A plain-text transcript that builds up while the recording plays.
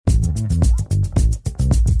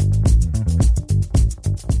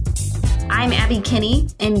I'm Abby Kinney,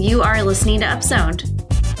 and you are listening to Upzoned.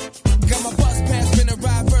 Got my bus pass, finna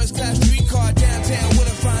ride first class streetcar downtown with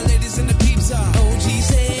the fine ladies in the peeps are. OG's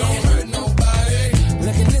head, don't hurt nobody.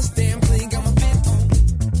 Look at this damn clean, got my fit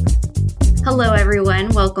on. Hello, everyone.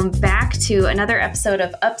 Welcome back to another episode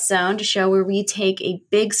of Upzoned, a show where we take a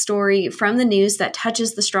big story from the news that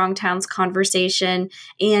touches the Strong Towns conversation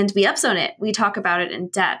and we upzone it. We talk about it in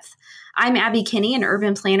depth. I'm Abby Kinney, an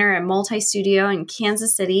urban planner at Multi-Studio in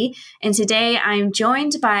Kansas City, and today I'm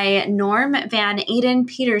joined by Norm Van Aden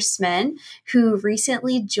Petersman, who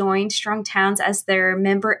recently joined Strong Towns as their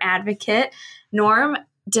member advocate. Norm,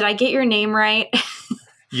 did I get your name right?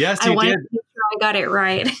 Yes, you did. To make sure I got it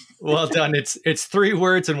right. Well done. It's 3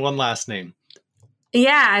 words and 1 last name.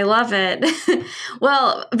 Yeah, I love it.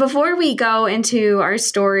 Well, before we go into our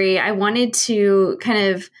story, I wanted to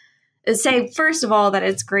kind of say, first of all, that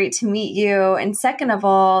it's great to meet you. And second of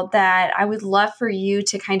all, that I would love for you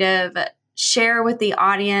to kind of share with the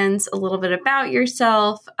audience a little bit about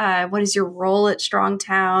yourself. What is your role at Strong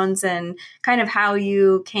Towns and kind of how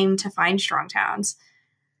you came to find Strong Towns?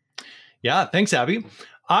 Yeah, thanks, Abby.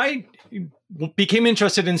 I became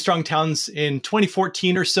interested in Strong Towns in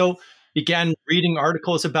 2014 or so, began reading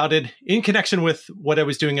articles about it in connection with what I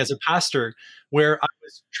was doing as a pastor, where I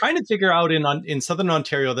was trying to figure out in Southern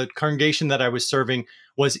Ontario, the congregation that I was serving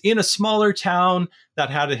was in a smaller town that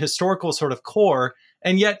had a historical sort of core,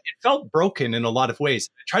 and yet it felt broken in a lot of ways.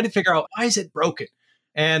 I tried to figure out, why is it broken?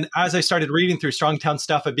 And as I started reading through Strong Town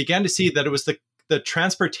stuff, I began to see that it was the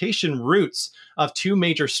transportation routes of 2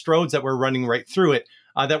 major stroads that were running right through it,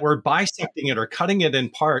 that were bisecting it or cutting it in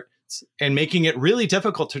parts and making it really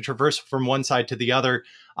difficult to traverse from one side to the other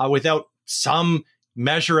without some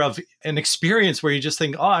measure of an experience where you just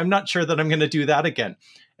think, oh, I'm not sure that I'm going to do that again.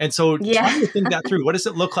 And so trying to think that through, what does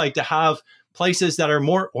it look like to have places that are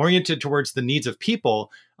more oriented towards the needs of people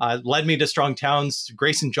led me to Strong Towns.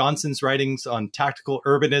 Grayson Johnson's writings on tactical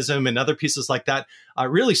urbanism and other pieces like that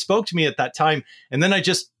really spoke to me at that time. And then I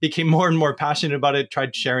just became more and more passionate about it,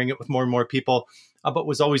 tried sharing it with more and more people, but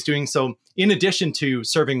was always doing so in addition to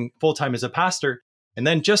serving full-time as a pastor. And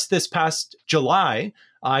then just this past July,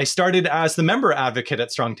 I started as the member advocate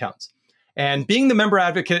at Strong Towns. And being the member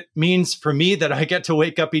advocate means for me that I get to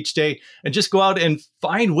wake up each day and just go out and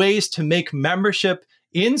find ways to make membership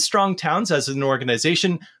in Strong Towns as an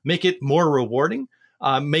organization, make it more rewarding,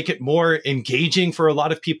 make it more engaging for a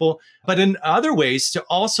lot of people, but in other ways to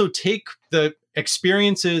also take the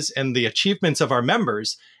experiences and the achievements of our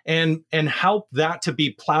members and help that to be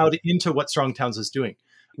plowed into what Strong Towns is doing.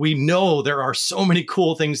 We know there are so many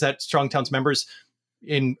cool things that Strong Towns members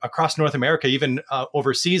across North America, even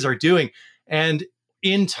overseas, are doing. And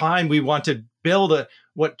in time, we want to build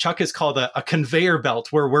what Chuck has called a conveyor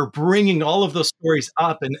belt, where we're bringing all of those stories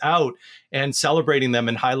up and out and celebrating them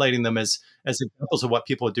and highlighting them as examples of what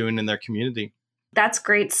people are doing in their community. That's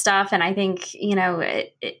great stuff. And I think,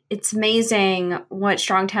 it's amazing what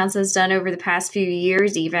Strong Towns has done over the past few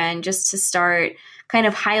years, even just to start kind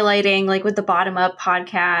of highlighting, like with the Bottom Up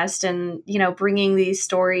podcast and, bringing these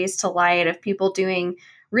stories to light of people doing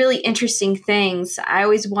really interesting things. I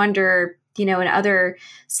always wonder, in other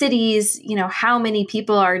cities, how many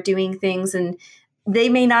people are doing things and they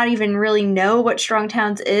may not even really know what Strong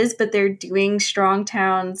Towns is, but they're doing Strong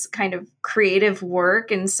Towns kind of creative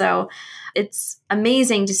work. And so it's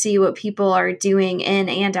amazing to see what people are doing in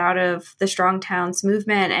and out of the Strong Towns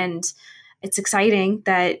movement. And it's exciting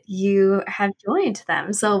that you have joined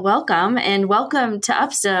them. So welcome to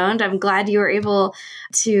Upzoned. I'm glad you were able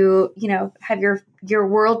to, have your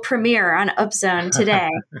world premiere on Upzoned today.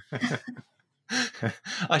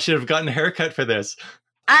 I should have gotten a haircut for this.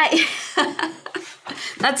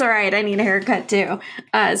 That's all right. I need a haircut too,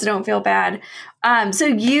 so don't feel bad. So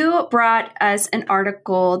you brought us an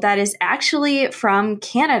article that is actually from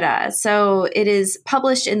Canada. So it is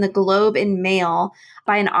published in the Globe and Mail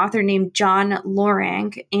by an author named John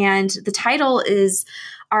Lorang. And the title is,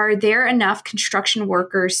 "Are There Enough Construction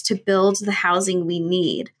Workers to Build the Housing We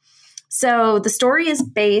Need?" So the story is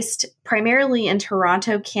based primarily in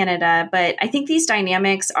Toronto, Canada, but I think these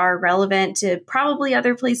dynamics are relevant to probably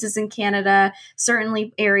other places in Canada,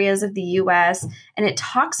 certainly areas of the US, and it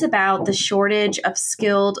talks about the shortage of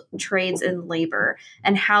skilled trades and labor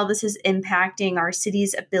and how this is impacting our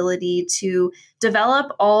city's ability to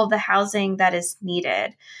develop all of the housing that is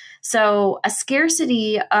needed. So a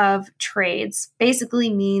scarcity of trades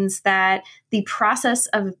basically means that the process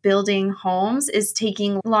of building homes is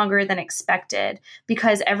taking longer than expected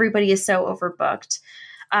because everybody is so overbooked.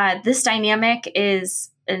 This dynamic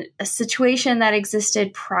is a situation that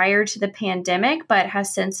existed prior to the pandemic, but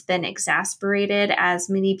has since been exacerbated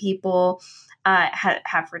as many people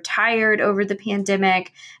have retired over the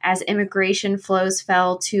pandemic as immigration flows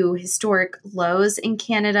fell to historic lows in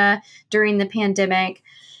Canada during the pandemic.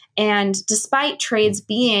 And despite trades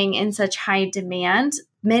being in such high demand,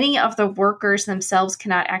 many of the workers themselves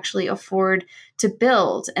cannot actually afford to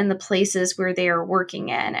build in the places where they are working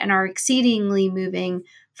in and are exceedingly moving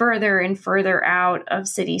further and further out of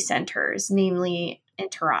city centers, namely in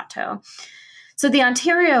Toronto. So the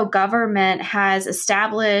Ontario government has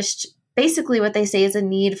established basically what they say is a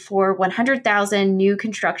need for 100,000 new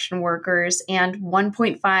construction workers and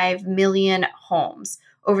 1.5 million homes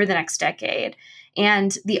over the next decade.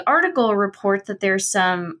 And the article reports that there's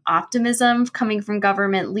some optimism coming from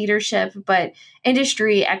government leadership, but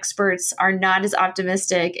industry experts are not as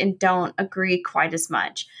optimistic and don't agree quite as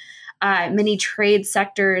much. Many trade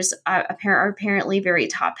sectors are apparently very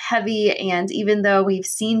top heavy. And even though we've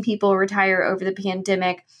seen people retire over the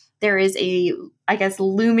pandemic, there is a,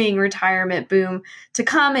 looming retirement boom to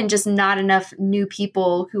come and just not enough new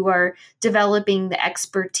people who are developing the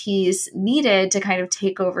expertise needed to kind of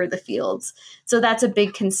take over the fields. So that's a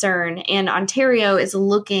big concern. And Ontario is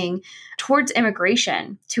looking towards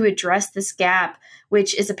immigration to address this gap,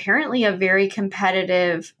 which is apparently a very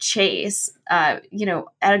competitive chase, at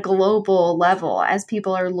a global level as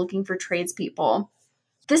people are looking for tradespeople.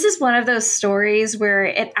 This is one of those stories where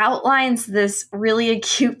it outlines this really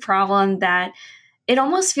acute problem that it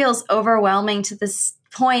almost feels overwhelming to this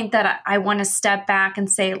point that I want to step back and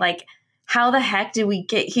say, like, how the heck did we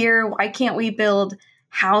get here? Why can't we build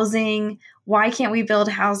housing? Why can't we build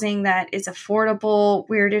housing that is affordable?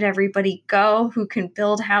 Where did everybody go who can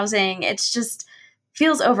build housing? It's just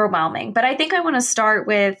feels overwhelming. But I think I want to start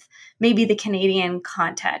with maybe the Canadian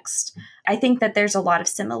context. I think that there's a lot of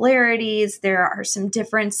similarities. There are some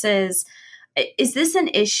differences. Is this an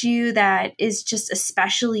issue that is just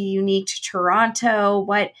especially unique to Toronto?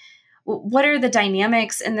 What are the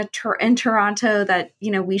dynamics in Toronto that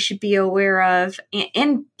we should be aware of,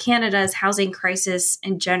 and Canada's housing crisis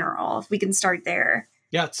in general? If we can start there.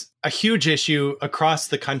 Yeah, it's a huge issue across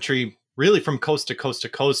the country, really from coast to coast to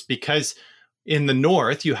coast, because in the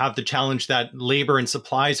north, you have the challenge that labor and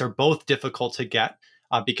supplies are both difficult to get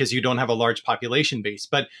because you don't have a large population base.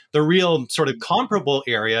 But the real sort of comparable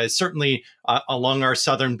area is certainly along our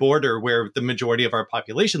southern border where the majority of our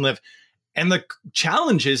population live. And the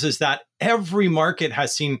challenge is that every market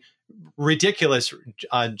has seen ridiculous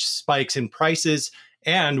spikes in prices.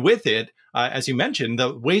 And with it, as you mentioned,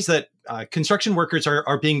 the ways that construction workers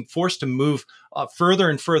are being forced to move further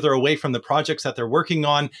and further away from the projects that they're working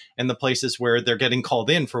on and the places where they're getting called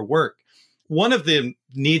in for work. One of the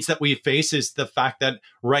needs that we face is the fact that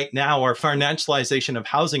right now our financialization of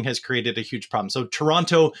housing has created a huge problem. So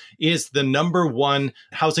Toronto is the number one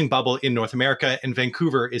housing bubble in North America, and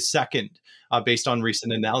Vancouver is second, based on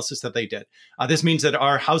recent analysis that they did. This means that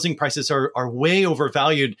our housing prices are way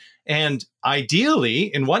overvalued and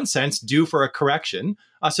ideally, in one sense, due for a correction,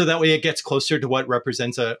 so that way it gets closer to what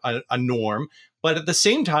represents a norm. But at the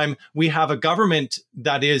same time, we have a government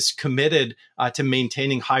that is committed to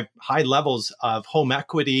maintaining high levels of home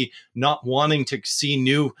equity, not wanting to see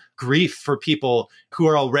new grief for people who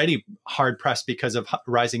are already hard pressed because of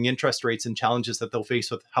rising interest rates and challenges that they'll face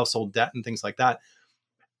with household debt and things like that.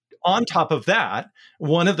 On top of that,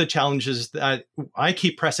 one of the challenges that I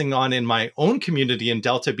keep pressing on in my own community in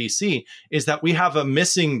Delta, BC, is that we have a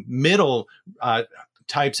missing middle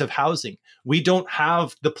types of housing. We don't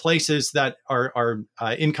have the places that our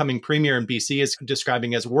incoming premier in BC is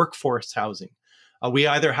describing as workforce housing. We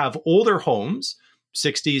either have older homes,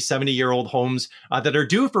 60, 70-year-old homes that are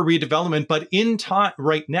due for redevelopment, but in time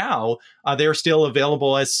right now, they're still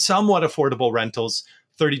available as somewhat affordable rentals,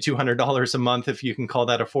 $3,200 a month, if you can call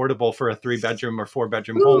that affordable for a 3-bedroom or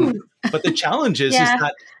 4-bedroom home. But the challenge is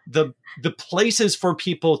that the places for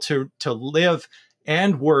people to live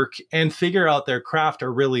and work and figure out their craft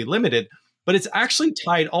are really limited. But it's actually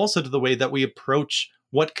tied also to the way that we approach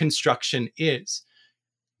what construction is.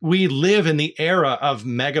 We live in the era of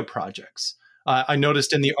mega projects. I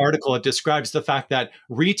noticed in the article, it describes the fact that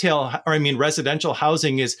residential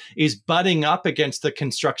housing is butting up against the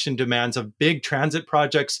construction demands of big transit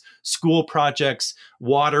projects, school projects,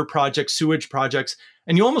 water projects, sewage projects.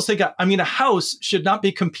 And you almost think, a house should not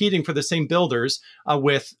be competing for the same builders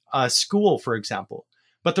with a school, for example.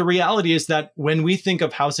 But the reality is that when we think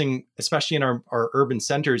of housing, especially in our urban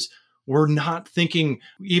centers, we're not thinking,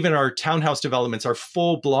 even our townhouse developments are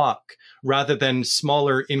full block rather than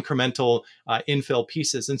smaller incremental infill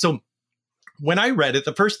pieces. And so when I read it,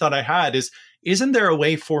 the first thought I had is, isn't there a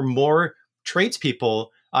way for more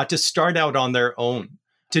tradespeople to start out on their own,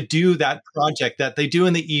 to do that project that they do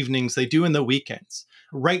in the evenings, they do in the weekends?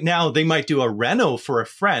 right now they might do a reno for a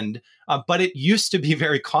friend, but it used to be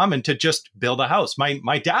very common to just build a house.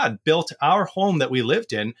 My dad built our home that we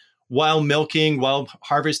lived in while milking, while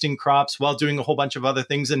harvesting crops, while doing a whole bunch of other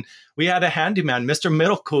things. And we had a handyman, Mr.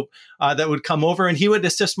 Middlecoop, that would come over and he would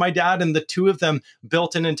assist my dad. And the two of them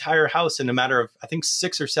built an entire house in a matter of, I think,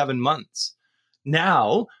 6 or 7 months.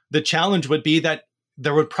 Now, the challenge would be that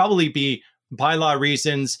there would probably be bylaw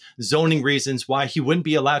reasons, zoning reasons why he wouldn't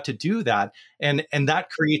be allowed to do that. And that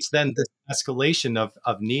creates then this escalation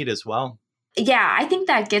of need as well. Yeah, I think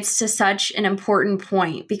that gets to such an important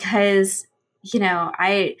point because,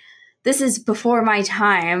 this is before my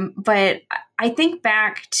time, but I think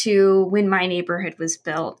back to when my neighborhood was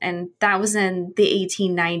built, and that was in the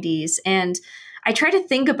 1890s. And I try to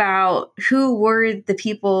think about who were the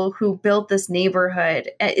people who built this neighborhood.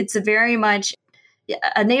 It's very much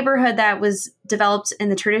a neighborhood that was developed in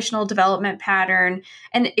the traditional development pattern,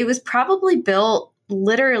 and it was probably built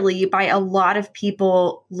literally by a lot of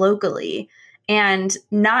people locally and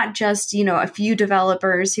not just, a few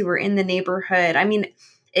developers who were in the neighborhood. I mean,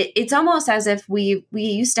 it's almost as if we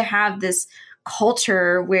used to have this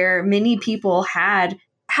culture where many people had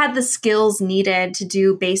the skills needed to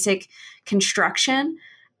do basic construction.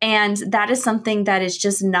 And that is something that is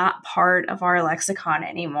just not part of our lexicon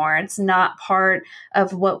anymore. It's not part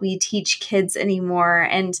of what we teach kids anymore.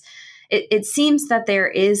 And it seems that there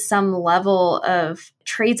is some level of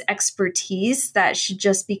trades expertise that should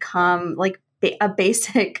just become like a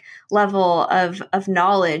basic level of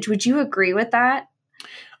knowledge. Would you agree with that?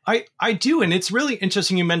 I do. And it's really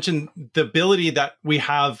interesting you mentioned the ability that we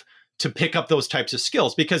have to pick up those types of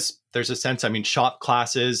skills, because there's a sense, shop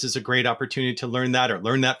classes is a great opportunity to learn that or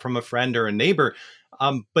learn that from a friend or a neighbor.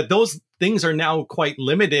 But those things are now quite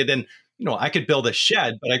limited. And, I could build a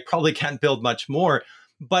shed, but I probably can't build much more.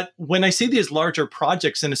 But when I see these larger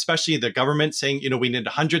projects, and especially the government saying, we need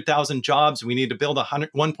 100,000 jobs, we need to build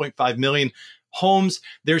 1.5 million homes,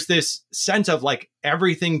 there's this sense of like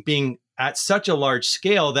everything being at such a large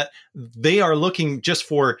scale that they are looking just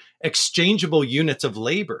for exchangeable units of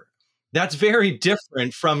labor. That's very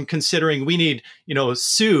different from considering we need,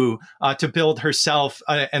 Sue to build herself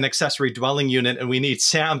an accessory dwelling unit, and we need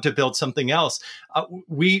Sam to build something else.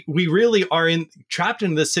 We really are trapped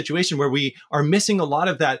in this situation where we are missing a lot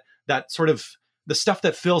of that sort of the stuff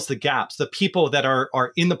that fills the gaps, the people that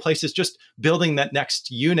are in the places just building that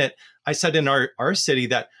next unit. I said in our city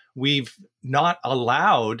that we've not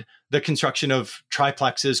allowed the construction of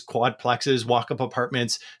triplexes, quadplexes, walk-up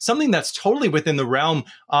apartments, something that's totally within the realm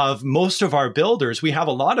of most of our builders. We have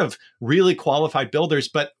a lot of really qualified builders,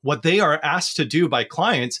 but what they are asked to do by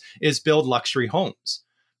clients is build luxury homes.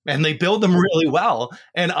 And they build them really well.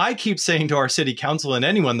 And I keep saying to our city council and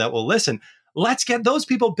anyone that will listen, let's get those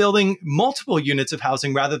people building multiple units of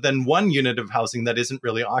housing rather than one unit of housing that isn't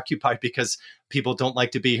really occupied because people don't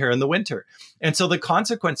like to be here in the winter. And so the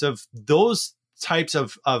consequence of those types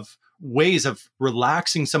of ways of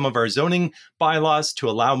relaxing some of our zoning bylaws to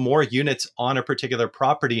allow more units on a particular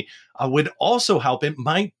property would also help. It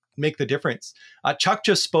might make the difference. Chuck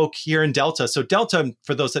just spoke here in Delta. So Delta,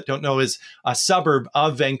 for those that don't know, is a suburb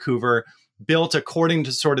of Vancouver built according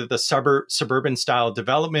to sort of the suburban style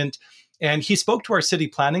development. And he spoke to our city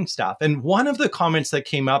planning staff. And one of the comments that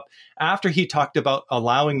came up after he talked about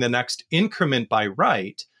allowing the next increment by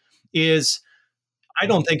right is, I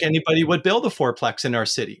don't think anybody would build a fourplex in our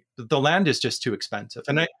city. The land is just too expensive.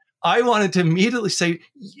 And I wanted to immediately say,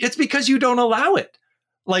 it's because you don't allow it.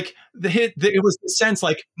 Like it was the sense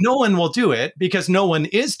like no one will do it because no one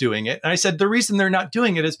is doing it. And I said, the reason they're not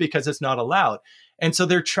doing it is because it's not allowed. And so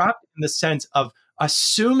they're trapped in the sense of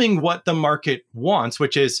assuming what the market wants,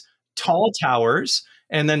 which is tall towers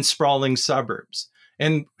and then sprawling suburbs.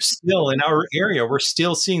 And still in our area, we're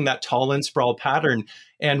still seeing that tall and sprawl pattern.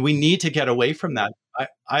 And we need to get away from that.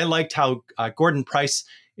 I liked how Gordon Price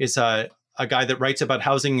is a guy that writes about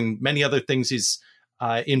housing and many other things. He's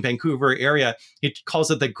in Vancouver area. He calls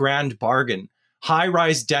it the grand bargain: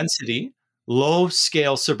 high-rise density,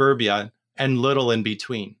 low-scale suburbia, and little in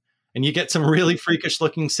between. And you get some really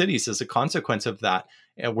freakish-looking cities as a consequence of that,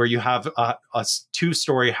 where you have a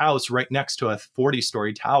 2-story house right next to a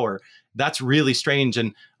 40-story tower. That's really strange,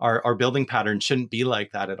 and our building pattern shouldn't be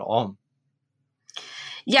like that at all.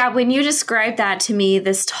 Yeah, when you described that to me,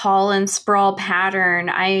 this tall and sprawl pattern,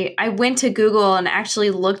 I went to Google and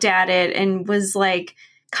actually looked at it and was like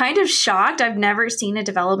kind of shocked. I've never seen a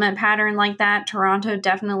development pattern like that. Toronto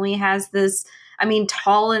definitely has this. I mean,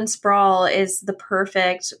 tall and sprawl is the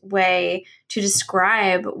perfect way to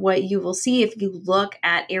describe what you will see if you look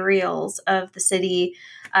at aerials of the city,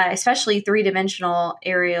 especially 3-dimensional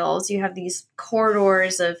aerials. You have these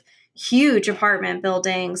corridors of huge apartment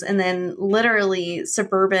buildings and then literally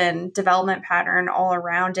suburban development pattern all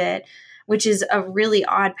around it, which is a really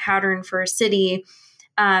odd pattern for a city.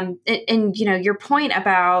 And your point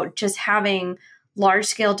about just having large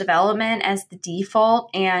scale development as the default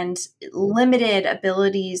and limited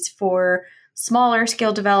abilities for smaller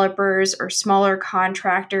scale developers or smaller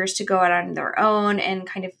contractors to go out on their own and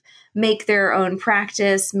kind of make their own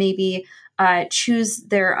practice, maybe choose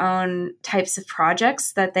their own types of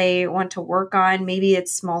projects that they want to work on. Maybe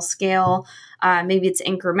it's small scale, maybe it's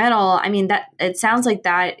incremental. I mean, that it sounds like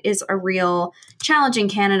that is a real challenge in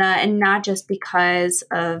Canada, and not just because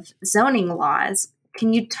of zoning laws.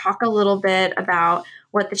 Can you talk a little bit about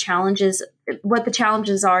what the challenges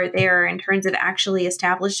are there in terms of actually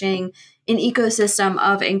establishing an ecosystem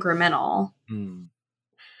of incremental?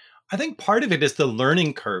 I think part of it is the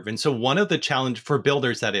learning curve. And so one of the challenge for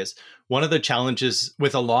builders, that is, one of the challenges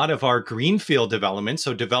with a lot of our greenfield developments,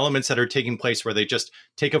 so developments that are taking place where they just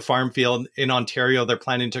take a farm field in Ontario, they're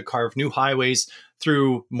planning to carve new highways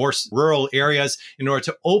through more rural areas in order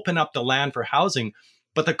to open up the land for housing.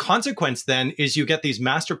 But the consequence then is you get these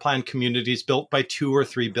master plan communities built by 2 or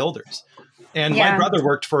 3 builders. And my brother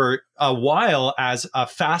worked for a while as a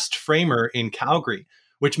fast framer in Calgary,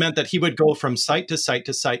 which meant that he would go from site to site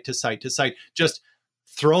to site to site to site, just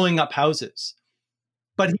throwing up houses.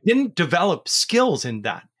 But he didn't develop skills in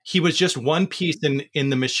that. He was just one piece in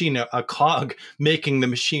the machine, a cog making the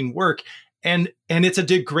machine work. And it's a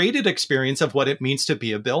degraded experience of what it means to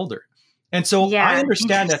be a builder. And so I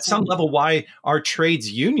understand at some level why our trades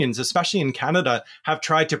unions, especially in Canada, have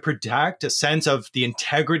tried to protect a sense of the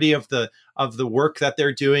integrity of the work that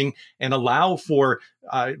they're doing and allow for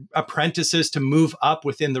apprentices to move up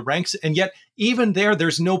within the ranks. And yet even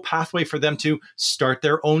there's no pathway for them to start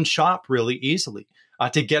their own shop really easily,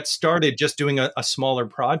 to get started just doing a smaller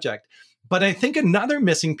project. But I think another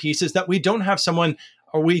missing piece is that we don't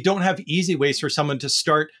have easy ways for someone to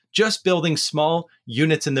start just building small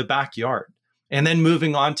units in the backyard and then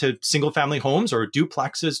moving on to single family homes or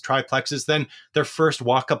duplexes, triplexes, then their first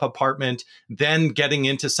walk-up apartment, then getting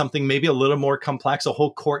into something maybe a little more complex, a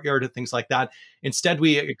whole courtyard and things like that. Instead,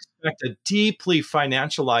 we expect a deeply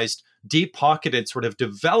financialized, deep-pocketed sort of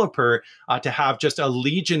developer to have just a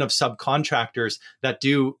legion of subcontractors that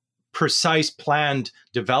do precise planned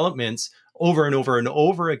developments over and over and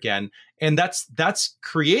over again. And that's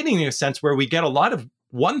creating a sense where we get a lot of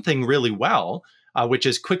one thing really well, which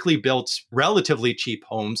is quickly built, relatively cheap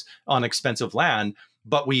homes on expensive land.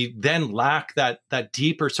 But we then lack that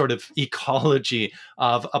deeper sort of ecology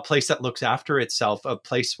of a place that looks after itself, a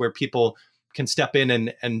place where people can step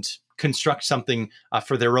in and construct something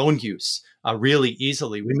for their own use really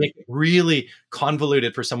easily. We make it really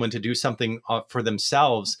convoluted for someone to do something for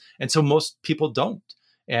themselves. And so most people don't.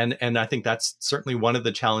 And I think that's certainly one of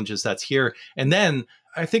the challenges that's here. And then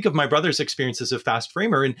I think of my brother's experience as a fast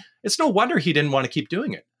framer, and it's no wonder he didn't want to keep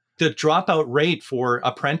doing it. The dropout rate for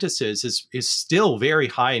apprentices is still very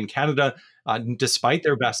high in Canada, despite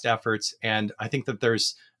their best efforts. And I think that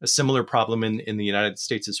there's a similar problem in the United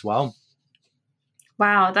States as well.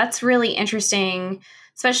 Wow, that's really interesting,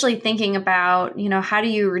 especially thinking about, how do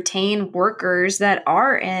you retain workers that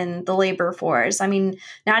are in the labor force? I mean,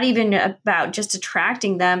 not even about just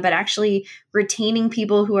attracting them, but actually retaining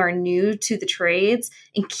people who are new to the trades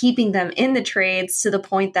and keeping them in the trades to the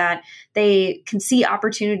point that they can see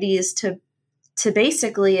opportunities to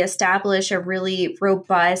basically establish a really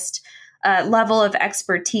robust level of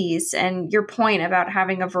expertise. And your point about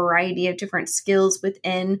having a variety of different skills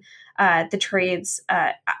within the trades,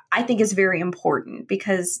 I think is very important,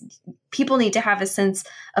 because people need to have a sense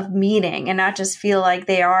of meaning and not just feel like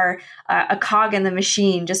they are a cog in the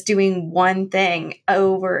machine, just doing one thing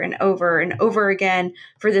over and over and over again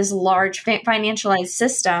for this large financialized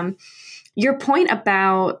system. Your point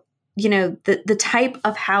about, the type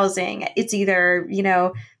of housing, it's either,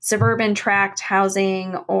 suburban tract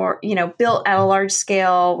housing or, built at a large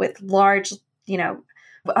scale with a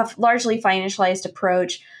largely financialized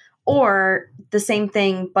approach, or the same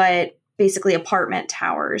thing, but basically apartment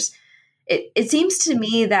towers. It seems to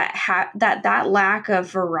me that that lack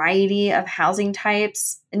of variety of housing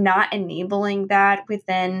types, not enabling that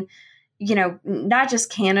within, not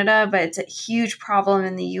just Canada, but it's a huge problem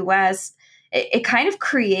in the US. It kind of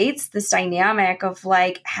creates this dynamic of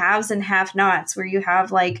like haves and have-nots, where you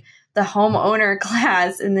have like the homeowner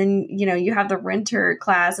class, and then, you have the renter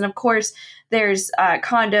class. And of course, there's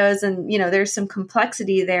condos and, there's some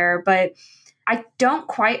complexity there. But I don't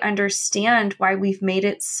quite understand why we've made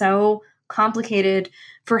it so complicated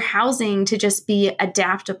for housing to just be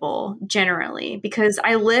adaptable generally, because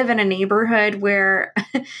I live in a neighborhood where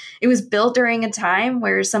it was built during a time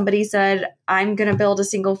where somebody said, I'm going to build a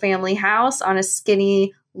single family house on a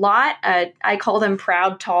skinny lot. I call them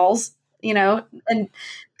proud talls, and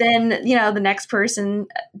then, the next person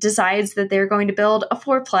decides that they're going to build a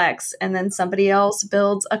fourplex, and then somebody else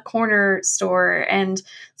builds a corner store, and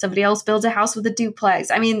somebody else builds a house with a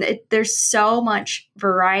duplex. I mean, there's so much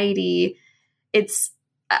variety.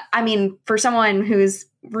 For someone who's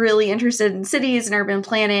really interested in cities and urban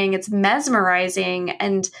planning, it's mesmerizing.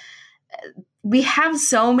 And we have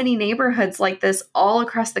so many neighborhoods like this all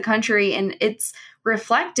across the country, and it's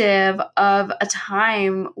reflective of a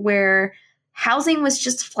time where housing was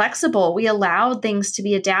just flexible. We allowed things to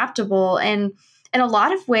be adaptable. And in a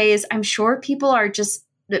lot of ways, I'm sure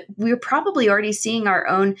we're probably already seeing our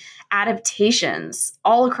own adaptations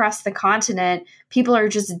all across the continent. People are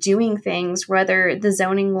just doing things, whether the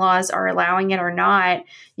zoning laws are allowing it or not.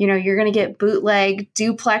 You're going to get bootleg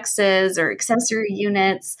duplexes or accessory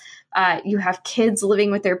units. You have kids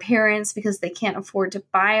living with their parents because they can't afford to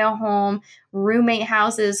buy a home, roommate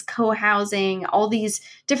houses, co-housing, all these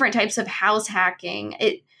different types of house hacking.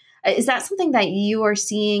 Is that something that you are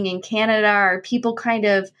seeing in Canada? Are people kind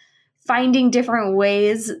of finding different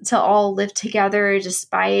ways to all live together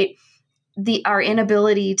despite our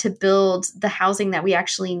inability to build the housing that we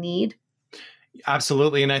actually need?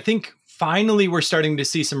 Absolutely. And I think finally we're starting to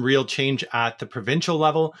see some real change at the provincial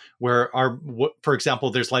level, where for example,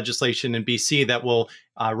 there's legislation in BC that will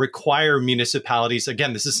require municipalities,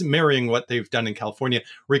 again, this is mirroring what they've done in California,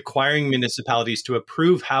 requiring municipalities to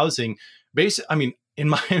approve housing. In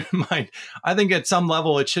my mind, I think at some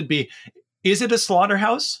level it should be, is it a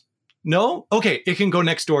slaughterhouse? No? Okay, it can go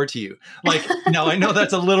next door to you. Now I know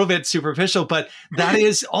that's a little bit superficial, but that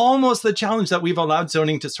is almost the challenge that we've allowed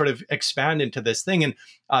zoning to sort of expand into this thing.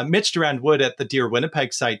 And Mitch Durand-Wood at the Dear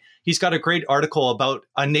Winnipeg site, he's got a great article about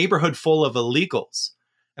a neighborhood full of illegals.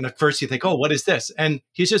 And at first you think, oh, what is this? And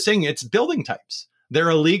he's just saying it's building types. They're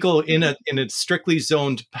illegal in a strictly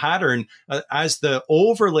zoned pattern as the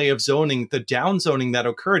overlay of zoning, the down zoning that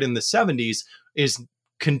occurred in the 70s is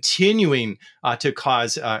continuing to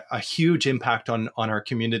cause a huge impact on our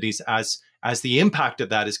communities as the impact of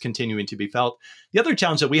that is continuing to be felt. The other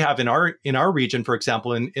challenge that we have in our region, for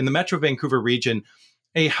example, in the Metro Vancouver region,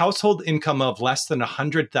 a household income of less than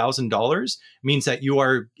 $100,000 means that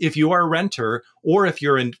if you are a renter, or if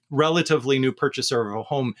you're a relatively new purchaser of a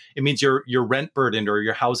home, it means you're rent burdened or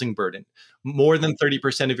you're housing burdened. More than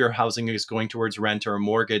 30% of your housing is going towards rent or a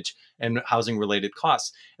mortgage and housing related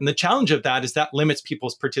costs. And the challenge of that is that limits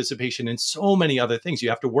people's participation in so many other things. You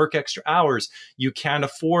have to work extra hours. You can't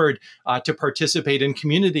afford to participate in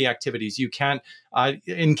community activities. You can't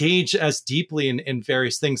engage as deeply in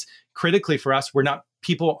various things. Critically for us,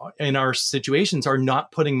 people in our situations are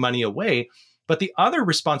not putting money away. But the other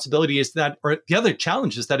responsibility is that, or the other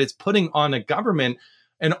challenge is that it's putting on a government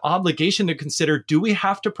an obligation to consider, do we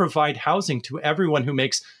have to provide housing to everyone who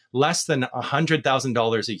makes less than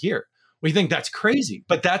 $100,000 a year? We think that's crazy,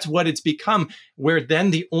 but that's what it's become, where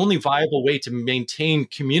then the only viable way to maintain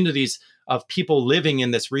communities of people living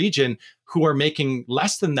in this region who are making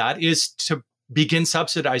less than that is to begin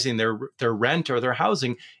subsidizing their rent or their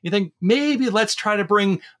housing. You think maybe let's try to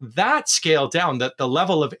bring that scale down, that the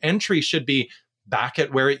level of entry should be back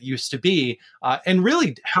at where it used to be, and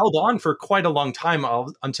really held on for quite a long time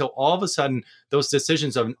until all of a sudden those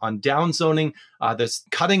decisions on downzoning, this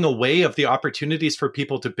cutting away of the opportunities for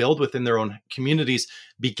people to build within their own communities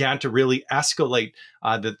began to really escalate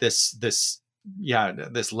this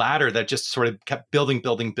ladder that just sort of kept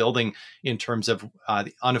building in terms of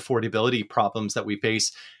the unaffordability problems that we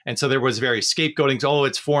face. And so there was various scapegoatings. Oh,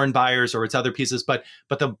 it's foreign buyers or it's other pieces, but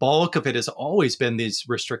the bulk of it has always been these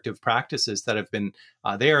restrictive practices that have been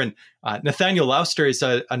there. And Nathaniel Lauster is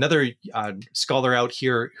another scholar out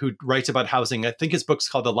here who writes about housing. I think his book's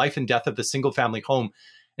called The Life and Death of the Single Family Home.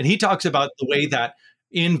 And he talks about the way that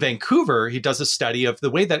in Vancouver, he does a study of the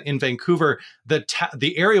way that in Vancouver,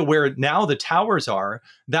 the area where now the towers are,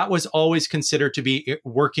 that was always considered to be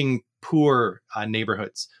working poor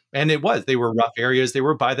neighborhoods. And it was. They were rough areas. They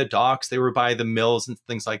were by the docks. They were by the mills and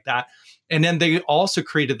things like that. And then they also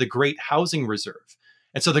created the Great Housing Reserve.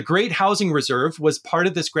 And so the Great Housing Reserve was part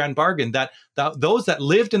of this grand bargain that those that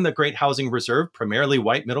lived in the Great Housing Reserve, primarily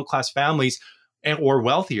white middle-class families, or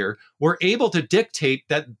wealthier, were able to dictate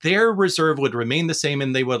that their reserve would remain the same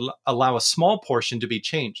and they would allow a small portion to be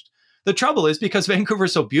changed. The trouble is, because Vancouver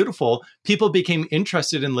is so beautiful, people became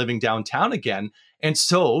interested in living downtown again. And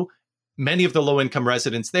so many of the low-income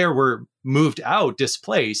residents there were moved out,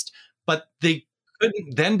 displaced, but they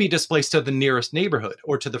couldn't then be displaced to the nearest neighborhood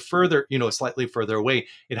or to the further, slightly further away.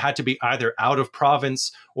 It had to be either out of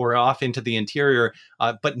province or off into the interior.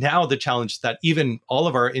 But now the challenge is that even all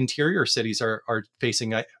of our interior cities are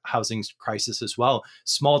facing a housing crisis as well.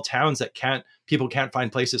 Small towns that people can't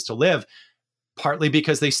find places to live, partly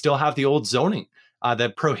because they still have the old zoning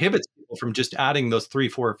that prohibits people from just adding those 3,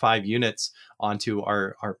 4, or 5 units onto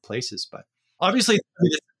our places. But obviously,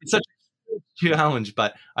 it's such a challenge,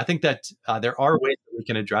 but I think that there are ways that we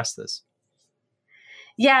can address this.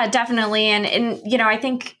 Yeah, definitely. And I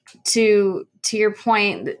think to your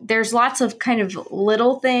point, there's lots of kind of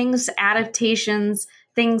little things, adaptations,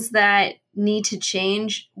 things that need to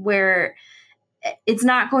change where it's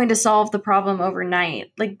not going to solve the problem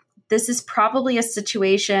overnight. Like, this is probably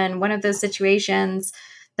one of those situations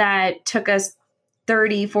that took us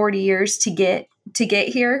 30, 40 years to get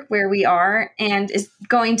here where we are, and is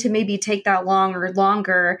going to maybe take that long or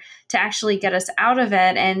longer to actually get us out of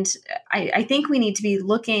it. And I think we need to be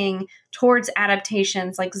looking towards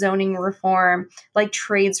adaptations like zoning reform, like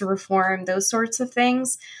trades reform, those sorts of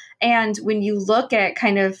things. And when you look at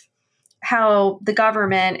kind of how the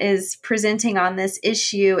government is presenting on this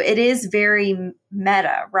issue, it is very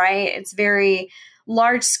meta, right? It's very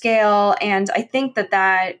large scale. And I think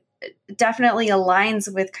that definitely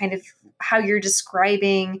aligns with kind of how you're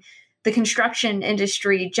describing the construction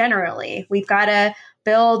industry generally. We've got to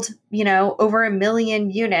build, over 1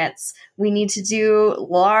 million units. We need to do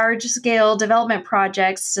large scale development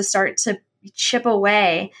projects to start to chip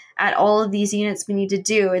away at all of these units we need to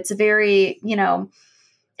do. It's a very,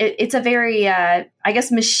 it's a very, I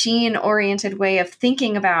guess, machine-oriented way of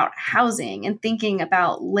thinking about housing and thinking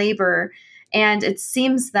about labor. And it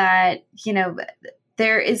seems that,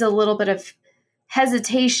 there is a little bit of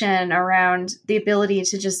hesitation around the ability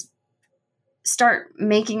to just start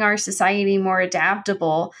making our society more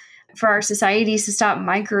adaptable, for our societies to stop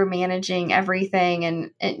micromanaging everything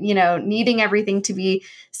and needing everything to be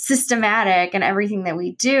systematic and everything that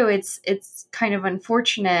we do. It's kind of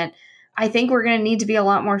unfortunate. I think we're going to need to be a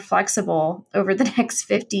lot more flexible over the next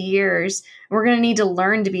 50 years. We're going to need to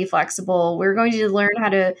learn to be flexible. We're going to learn how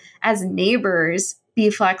to, as neighbors, be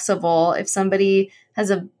flexible. If somebody has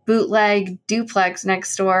a bootleg duplex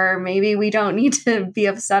next door, maybe we don't need to be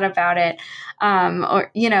upset about it.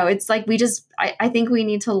 It's like I think we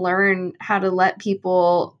need to learn how to let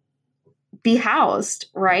people be housed,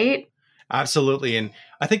 right? Absolutely. And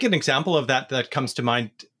I think an example of that comes to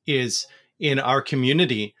mind is in our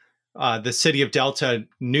community. The city of Delta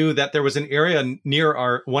knew that there was an area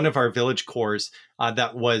near one of our village cores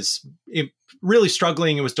that was really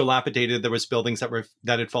struggling. It was dilapidated. There was buildings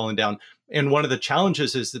that had fallen down. And one of the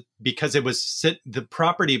challenges is that because the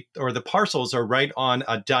property or the parcels are right on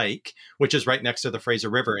a dike, which is right next to the Fraser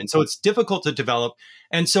River. And so it's difficult to develop.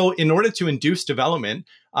 And so in order to induce development,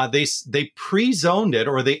 they pre-zoned it,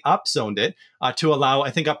 or they upzoned it to allow,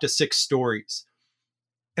 I think, up to 6 stories.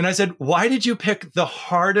 And I said, why did you pick the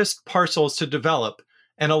hardest parcels to develop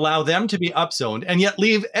and allow them to be upzoned, and yet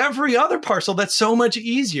leave every other parcel that's so much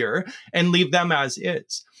easier and leave them as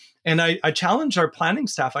is? And I challenged our planning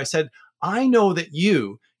staff. I said, I know that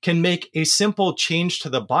you can make a simple change to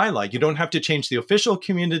the bylaw. You don't have to change the official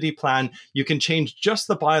community plan. You can change just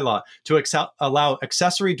the bylaw to allow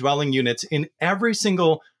accessory dwelling units in every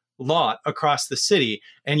single lot across the city,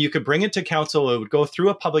 and you could bring it to council. It would go through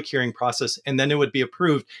a public hearing process, and then it would be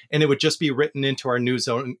approved, and it would just be written into our new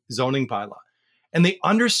zoning bylaw. And they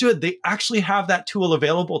understood they actually have that tool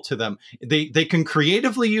available to them. They can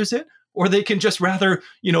creatively use it, or they can just rather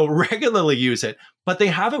regularly use it, but they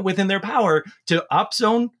have it within their power to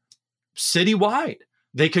upzone citywide.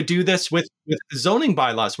 They could do this with zoning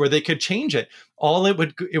bylaws where they could change it.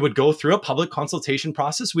 It would go through a public consultation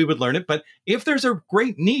process. We would learn it. But if there's a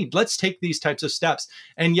great need, let's take these types of steps.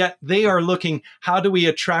 And yet they are looking, how do we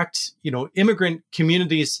attract, immigrant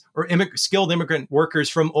communities or skilled immigrant workers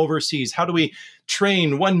from overseas? How do we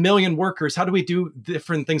train 1 million workers? How do we do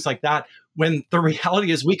different things like that? When the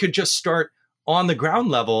reality is we could just start on the ground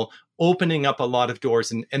level, opening up a lot of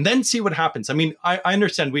doors and then see what happens. I mean, I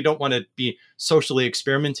understand we don't want to be socially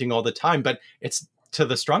experimenting all the time, but it's, to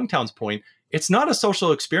the Strong Towns point, it's not a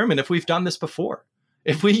social experiment if we've done this before.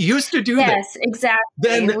 If we used to do this. Yes, exactly.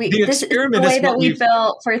 Then the experiment is the way is that we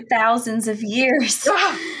built for thousands of years.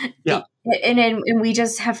 Yeah. And we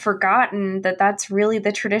just have forgotten that that's really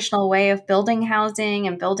the traditional way of building housing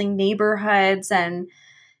and building neighborhoods. And,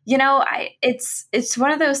 it's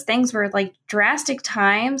one of those things where like drastic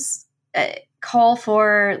times call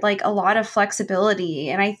for like a lot of flexibility.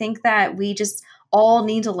 And I think that we just all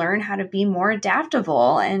need to learn how to be more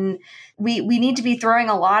adaptable. And we need to be throwing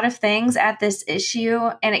a lot of things at this issue.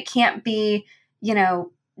 And it can't be,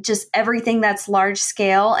 just everything that's large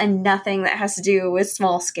scale and nothing that has to do with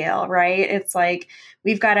small scale, right? It's like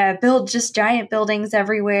we've got to build just giant buildings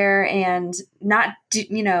everywhere and not,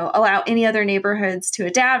 allow any other neighborhoods to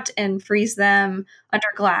adapt and freeze them under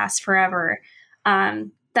glass forever.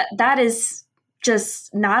 That is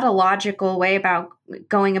just not a logical way about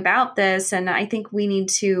going about this. And I think we need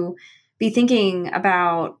to be thinking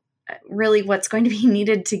about really what's going to be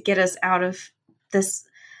needed to get us out of this.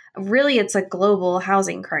 Really, it's a global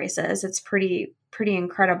housing crisis. It's pretty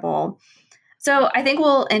incredible. So I think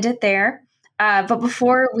we'll end it there. But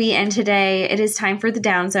before we end today, it is time for the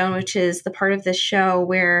Down Zone, which is the part of this show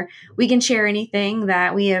where we can share anything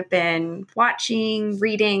that we have been watching,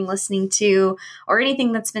 reading, listening to, or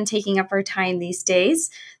anything that's been taking up our time these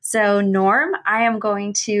days. So Norm, I am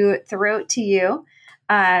going to throw it to you.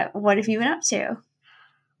 What have you been up to?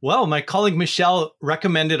 Well, my colleague Michelle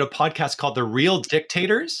recommended a podcast called The Real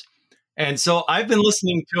Dictators. And so I've been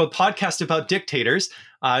listening to a podcast about dictators.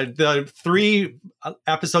 The 3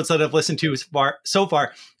 episodes that I've listened to so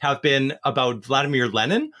far have been about Vladimir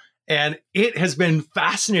Lenin, and it has been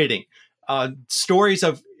fascinating. Stories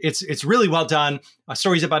of it's really well done.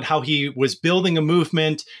 Stories about how he was building a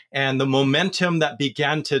movement and the momentum that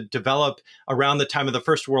began to develop around the time of the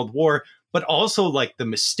First World War, but also like the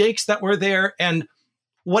mistakes that were there. And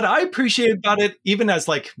what I appreciate about it, even as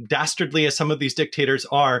like dastardly as some of these dictators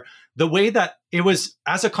are, the way that it was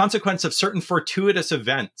as a consequence of certain fortuitous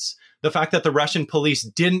events, the fact that the Russian police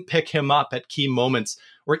didn't pick him up at key moments,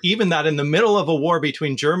 or even that in the middle of a war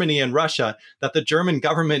between Germany and Russia, that the German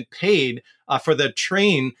government paid for the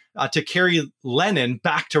train to carry Lenin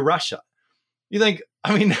back to Russia. You think,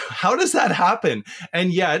 I mean, how does that happen?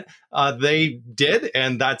 And yet they did.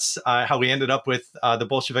 And that's how we ended up with the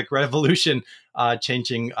Bolshevik Revolution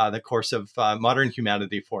changing the course of modern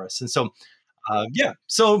humanity for us. And so,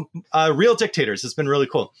 Real Dictators has been really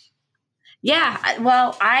cool. Yeah,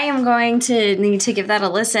 well, I am going to need to give that a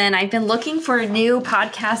listen. I've been looking for new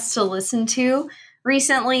podcasts to listen to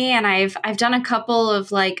recently, and I've done a couple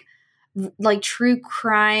of like true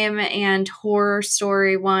crime and horror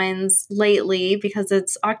story ones lately because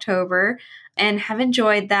it's October, and have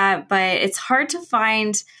enjoyed that, but it's hard to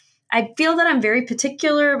find. I feel that I'm very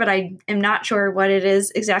particular, but I am not sure what it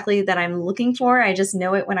is exactly that I'm looking for. I just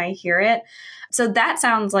know it when I hear it. So that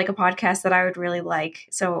sounds like a podcast that I would really like.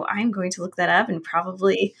 So I'm going to look that up and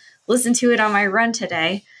probably listen to it on my run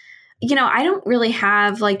today. I don't really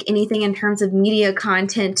have like anything in terms of media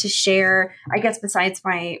content to share, I guess, besides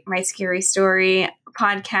my Scary Story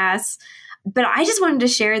podcasts. But I just wanted to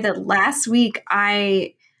share that last week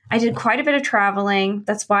I did quite a bit of traveling.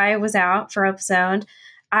 That's why I was out for Upzoned.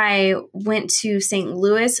 I went to St.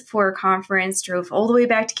 Louis for a conference, drove all the way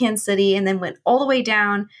back to Kansas City, and then went all the way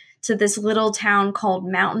down to this little town called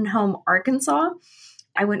Mountain Home, Arkansas.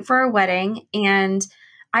 I went for a wedding, and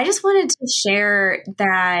I just wanted to share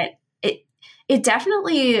that it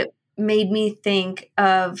definitely made me think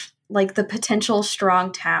of like the potential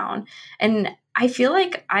strong town. And I feel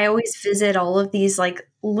like I always visit all of these like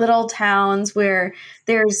little towns where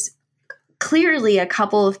there's clearly a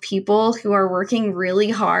couple of people who are working really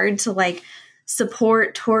hard to like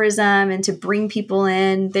support tourism and to bring people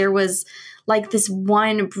in. There was like this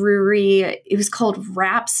one brewery, it was called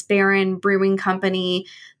Raps Baron Brewing Company,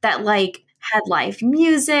 that like had live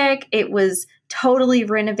music. It was totally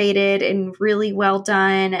renovated and really well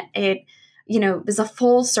done. It, was a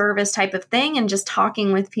full service type of thing. And just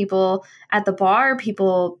talking with people at the bar,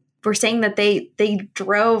 people were saying that they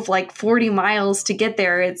drove like 40 miles to get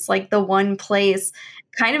there. It's like the one place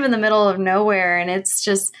kind of in the middle of nowhere. And it's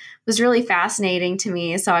just was really fascinating to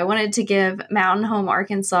me. So I wanted to give Mountain Home,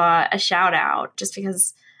 Arkansas a shout out just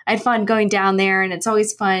because I had fun going down there. And it's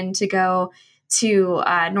always fun to go to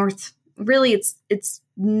it's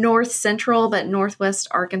north central, but northwest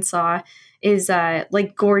Arkansas is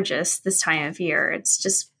like gorgeous this time of year. It's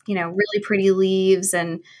just, really pretty leaves,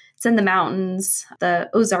 and it's in the mountains, the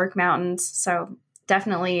Ozark Mountains. So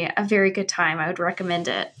definitely a very good time. I would recommend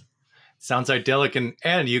it. Sounds idyllic.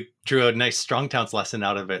 And you drew a nice Strong Towns lesson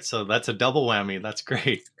out of it. So that's a double whammy. That's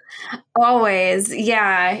great. Always.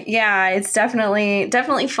 Yeah. It's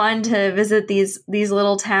definitely fun to visit these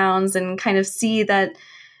little towns and kind of see that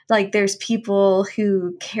like there's people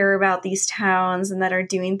who care about these towns and that are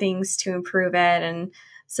doing things to improve it. And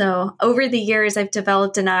so over the years, I've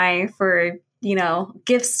developed an eye for,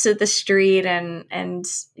 gifts to the street and,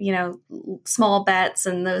 small bets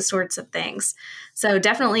and those sorts of things. So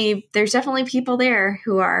there's definitely people there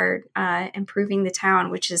who are improving the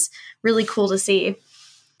town, which is really cool to see.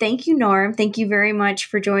 Thank you, Norm. Thank you very much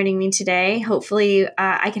for joining me today. Hopefully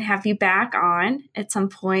I can have you back on at some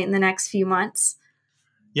point in the next few months.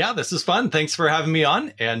 Yeah, this is fun. Thanks for having me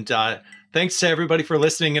on. And thanks to everybody for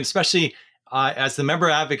listening. And especially as the member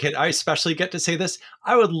advocate, I especially get to say this.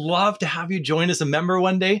 I would love to have you join as a member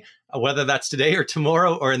one day, whether that's today or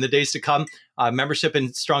tomorrow or in the days to come. Membership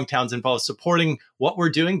in Strong Towns involves supporting what we're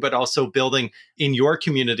doing, but also building in your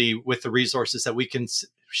community with the resources that we can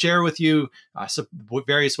share with you,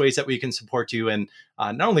 various ways that we can support you. And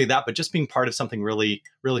not only that, but just being part of something really,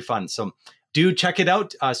 really fun. So do check it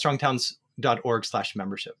out,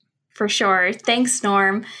 strongtowns.org/membership. For sure. Thanks,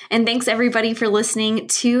 Norm. And thanks everybody for listening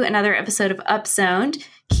to another episode of Upzoned.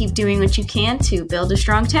 Keep doing what you can to build a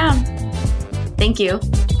strong town. Thank you.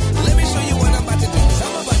 Let me show you what I'm about to do.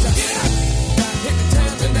 I'm about to hit the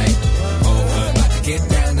town tonight. Oh, about to get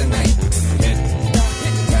down tonight. Hit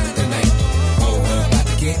the town tonight. Oh, about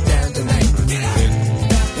to get down tonight.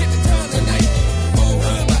 Hit the town tonight.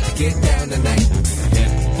 Oh, about to get down tonight.